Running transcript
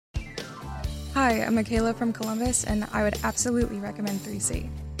Hi, I'm Michaela from Columbus, and I would absolutely recommend 3C.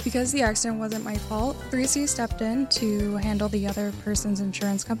 Because the accident wasn't my fault, 3C stepped in to handle the other person's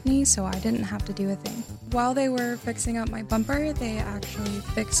insurance company, so I didn't have to do a thing. While they were fixing up my bumper, they actually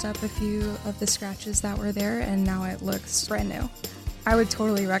fixed up a few of the scratches that were there, and now it looks brand new. I would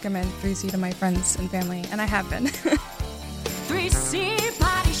totally recommend 3C to my friends and family, and I have been. 3C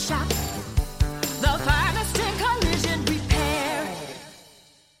Body Shop, the finest in collision repair.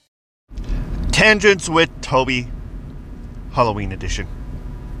 Tangents with Toby, Halloween edition.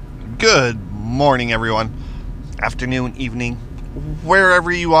 Good morning, everyone. Afternoon, evening,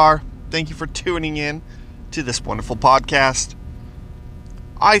 wherever you are. Thank you for tuning in to this wonderful podcast.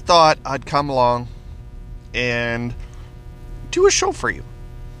 I thought I'd come along and do a show for you.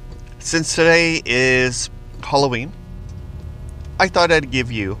 Since today is Halloween, I thought I'd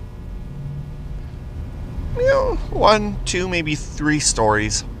give you, 1, 2, maybe 3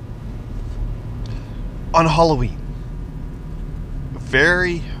 stories on Halloween.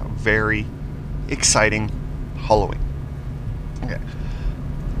 Very, very exciting Halloween. Okay.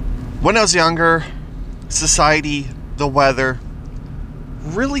 When I was younger, society, the weather,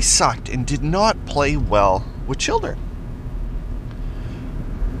 really sucked and did not play well with children.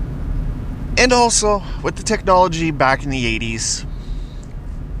 And also, with the technology back in the 80s,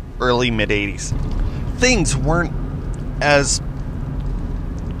 early mid-80s, things weren't as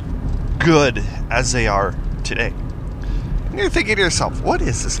good as they are today. And you're thinking to yourself, what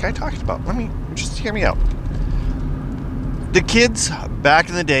is this guy talking about? Just hear me out. The kids back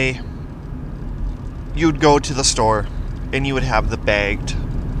in the day, you'd go to the store and you would have the bagged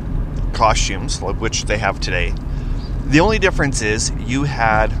costumes, which they have today. The only difference is you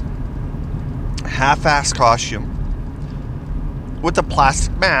had half-ass costume with a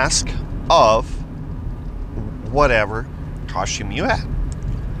plastic mask of whatever costume you had.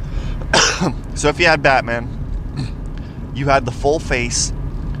 So if you had Batman, you had the full face,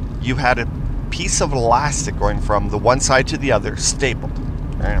 you had a piece of elastic going from the one side to the other, stapled.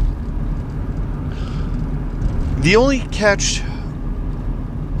 Right? The only catch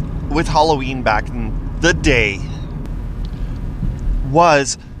with Halloween back in the day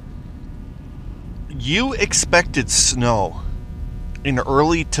was you expected snow in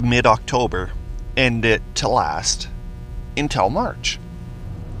early to mid-October and it to last until March.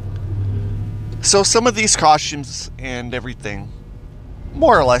 So some of these costumes and everything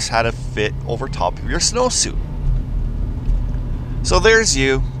more or less had to fit over top of your snowsuit. So there's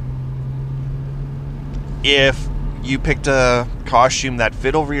you. If you picked a costume that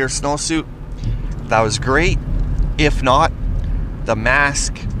fit over your snowsuit, that was great. If not, the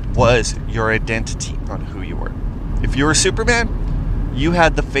mask was your identity on who you were. If you were Superman, you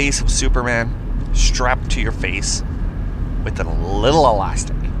had the face of Superman strapped to your face with a little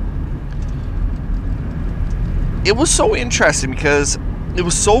elastic. It was so interesting because it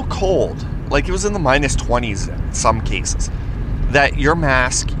was so cold, like it was in the minus 20s in some cases, that your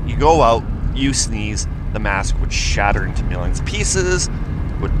mask, you go out, you sneeze, the mask would shatter into millions of pieces,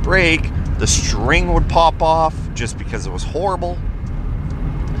 would break, the string would pop off just because it was horrible.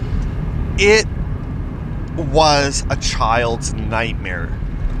 It was a child's nightmare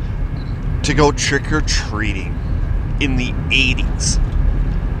to go trick-or-treating in the 80s.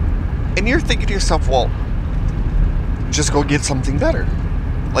 And you're thinking to yourself, well, just go get something better,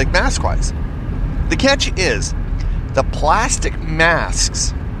 like mask-wise. The catch is, the plastic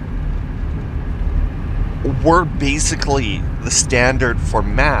masks were basically the standard for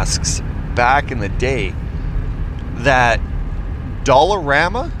masks back in the day, that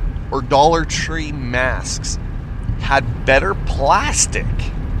Dollarama or Dollar Tree masks had better plastic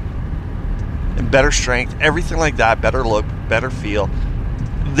and better strength, everything like that, better look, better feel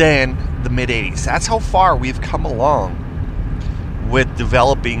than the mid-80s. That's how far we've come along with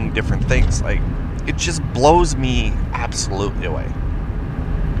developing different things. Like, it just blows me absolutely away.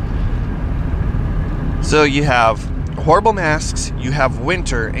 So you have horrible masks, you have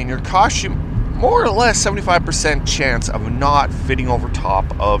winter, and your costume, more or less 75% chance of not fitting over top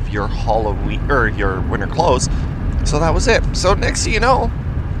of your Halloween or your winter clothes. So that was it. So next thing you know,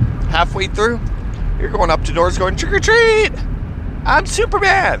 halfway through, you're going up to doors going, trick or treat! I'm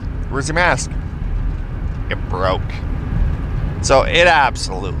Superman! Where's your mask? It broke. So it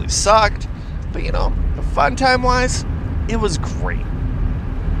absolutely sucked. But fun time wise, it was great.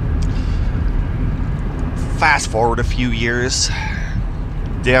 Fast forward a few years,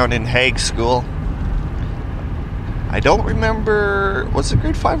 down in Hague School. I don't remember, was it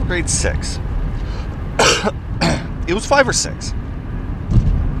grade 5 or grade 6? It was 5 or 6.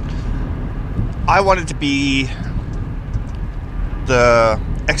 I wanted to be the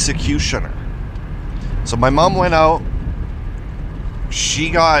executioner So my mom went out. She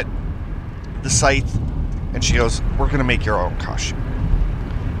got the scythe, and she goes, "We're going to make your own costume."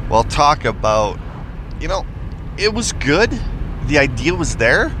 Well, talk about, it was good. The idea was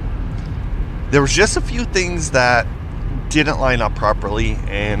there. There was just a few things that didn't line up properly,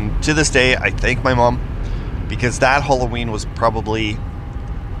 and to this day, I thank my mom, because that Halloween was probably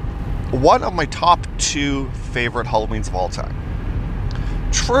one of my top 2 favorite Halloweens of all time.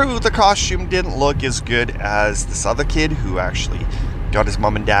 True, the costume didn't look as good as this other kid who actually got his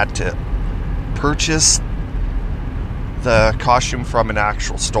mom and dad to purchase the costume from an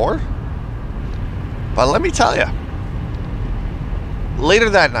actual store. But let me tell you, later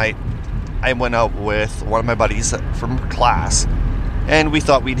that night, I went out with one of my buddies from class, and we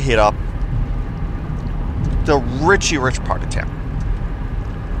thought we'd hit up the rich part of town.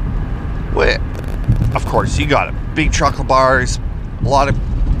 Well, of course, you got it. Big chocolate bars, a lot of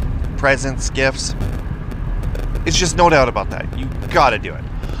presents, gifts. It's just no doubt about that. You gotta do it.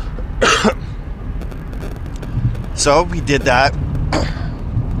 So we did that,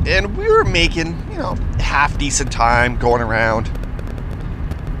 and we were making, half decent time going around,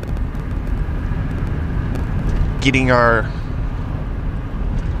 getting our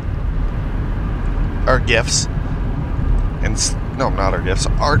gifts, and no, not our gifts,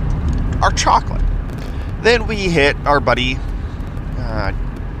 our chocolate. Then we hit our buddy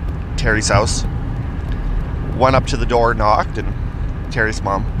Terry's house, went up to the door, knocked, and Terry's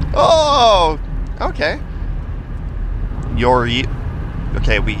mom, "Oh, okay. You're you.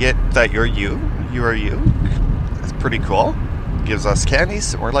 Okay, we get that you're you. You are you. That's pretty cool." Gives us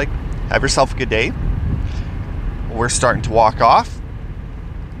candies, and we're like, "Have yourself a good day." We're starting to walk off.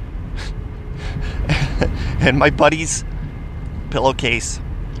 And my buddy's pillowcase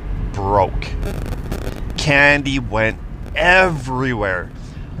broke. Candy went everywhere.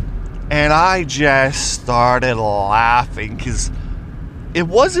 And I just started laughing because it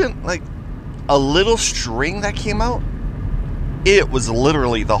wasn't like a little string that came out. It was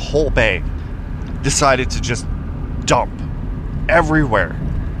literally the whole bag decided to just dump everywhere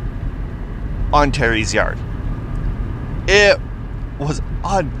on Terry's yard. It was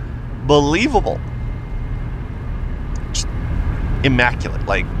unbelievable. Just immaculate.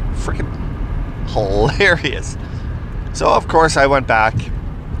 Like, freaking hilarious. So, of course, I went back,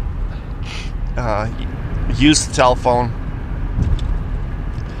 used the telephone.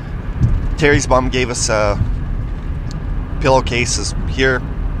 Terry's mom gave us pillowcases. Here,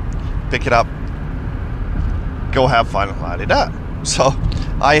 pick it up. Go have fun. La-di-da. So,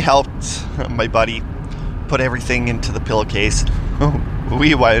 I helped my buddy put everything into the pillowcase.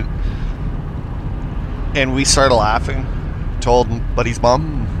 We went, and we started laughing. Told buddy's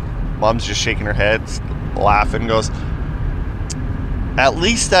mom. Mom's just shaking her head, laughing, goes, "At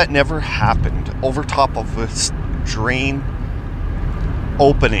least that never happened over top of this drain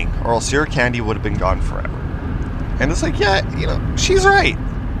opening, or else your candy would have been gone forever." And it's like, yeah, she's right.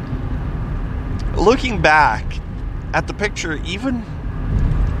 Looking back at the picture, even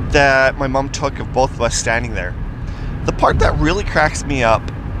that my mom took of both of us standing there, the part that really cracks me up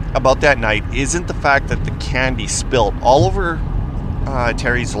about that night isn't the fact that the candy spilled all over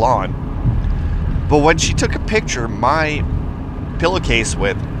Terry's lawn, but when she took a picture, my pillowcase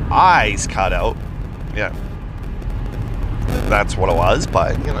with eyes cut out, yeah, that's what it was.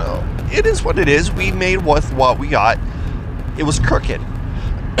 But it is what it is. We made with what we got. It was crooked.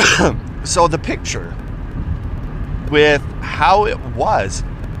 So the picture, with how it was,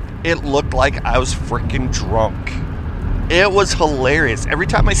 it looked like I was freaking drunk. It was hilarious. Every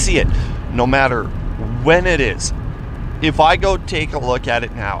time I see it, no matter when it is, if I go take a look at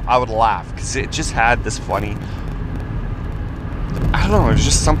it now, I would laugh because it just had this funny, I don't know, there's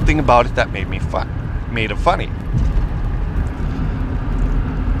just something about it that made it funny.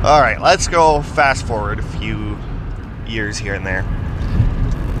 Alright, let's go fast forward a few years here and there.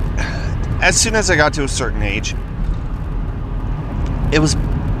 As soon as I got to a certain age, it was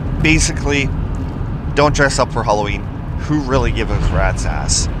basically, don't dress up for Halloween. Who really gives a rat's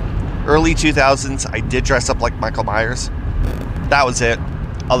ass? Early 2000s, I did dress up like Michael Myers. That was it.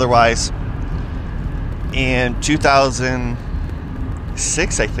 Otherwise, in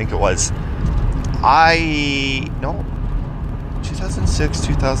 2006, I think it was, 2006,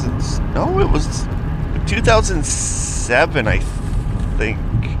 it was 2007, I think.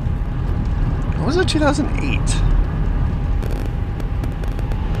 Or was it 2008?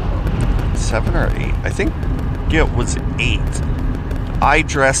 7 or 8? I think it was 8. I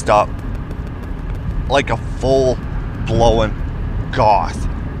dressed up like a full-blown goth.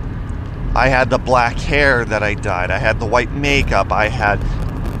 I had the black hair that I dyed. I had the white makeup. I had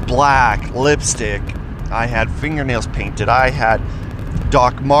black lipstick, I had fingernails painted. I had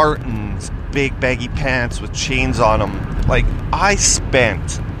Doc Martens, big baggy pants with chains on them. Like, I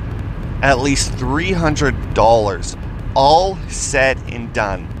spent at least $300 all said and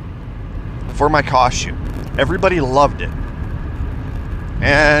done for my costume. Everybody loved it.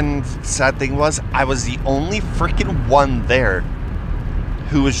 And sad thing was, I was the only freaking one there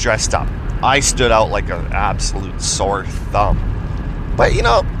who was dressed up. I stood out like an absolute sore thumb. But, you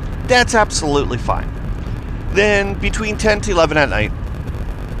know, that's absolutely fine. Then, between 10 to 11 at night,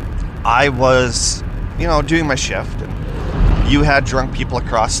 I was, you know, doing my shift. And you had drunk people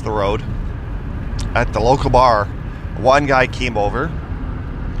across the road at the local bar. One guy came over,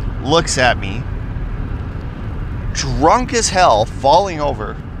 looks at me, drunk as hell, falling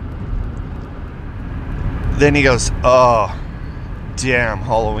over. Then he goes, "Oh, damn,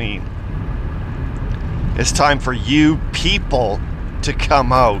 Halloween. It's time for you people to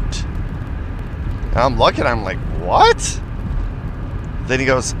come out." And I'm looking, I'm like, what? Then he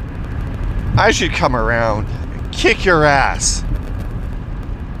goes, "I should come around and kick your ass."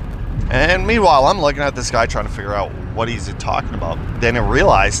 And meanwhile, I'm looking at this guy trying to figure out what he's talking about. Then I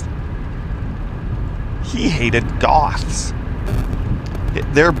realized he hated goths.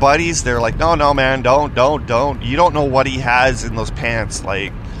 Their buddies, they're like, no, man, don't. You don't know what he has in those pants.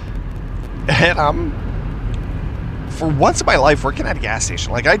 Like, and I'm, for once in my life, working at a gas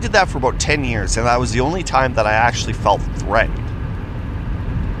station. Like, I did that for about 10 years, and that was the only time that I actually felt threatened.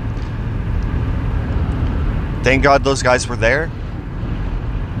 Thank God those guys were there.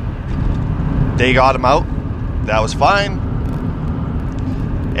 They got him out. That was fine.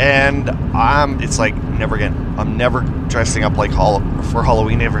 And it's like, never again. I'm never dressing up like for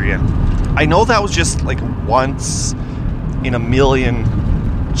Halloween ever again. I know that was just like once in a million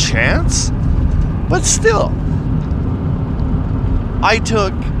chance, but still, I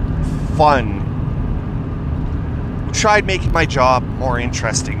took fun, tried making my job more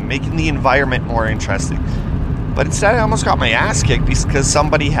interesting, making the environment more interesting. But instead, I almost got my ass kicked because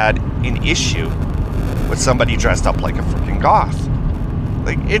somebody had an issue with somebody dressed up like a freaking goth.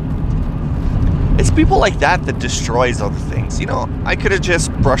 Like, it's people like that destroys other things. You know, I could have just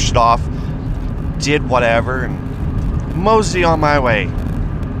brushed it off, did whatever, and mosey on my way.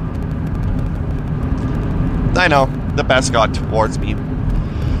 I know, the best got towards me.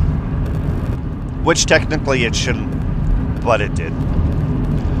 Which technically it shouldn't, but it did.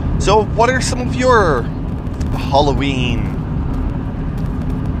 So, what are some of your Halloween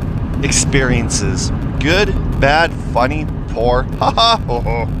experiences? Good, bad, funny, poor, haha, ho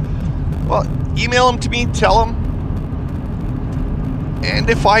ho. Well, email them to me, tell them, and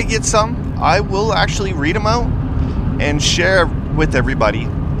if I get some, I will actually read them out and share with everybody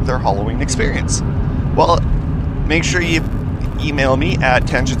their Halloween experience. Well, make sure you email me at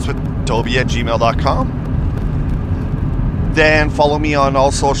tangentswithtoby@gmail.com. Then follow me on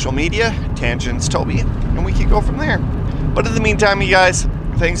all social media, Tangents Toby, and we can go from there. But in the meantime, you guys,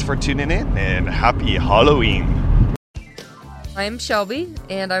 thanks for tuning in, and happy Halloween. I'm Shelby,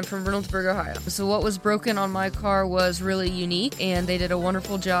 and I'm from Reynoldsburg, Ohio. So what was broken on my car was really unique, and they did a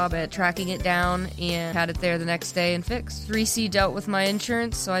wonderful job at tracking it down and had it there the next day and fixed. 3C dealt with my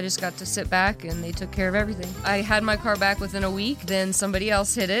insurance, so I just got to sit back, and they took care of everything. I had my car back within a week, then somebody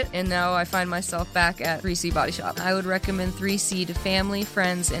else hit it, and now I find myself back at 3C Body Shop. I would recommend 3C to family,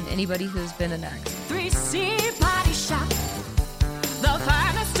 friends, and anybody who's been in an accident. 3C Body Shop, the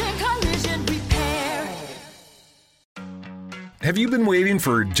finest in collision repair. Have you been waiting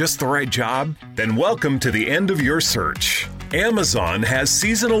for just the right job? Then welcome to the end of your search. Amazon has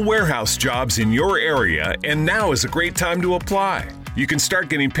seasonal warehouse jobs in your area, and now is a great time to apply. You can start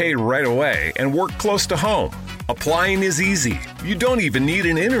getting paid right away and work close to home. Applying is easy. You don't even need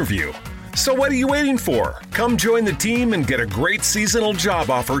an interview. So what are you waiting for? Come join the team and get a great seasonal job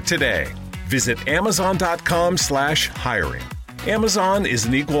offer today. Visit Amazon.com/hiring. Amazon is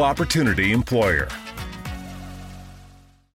an equal opportunity employer.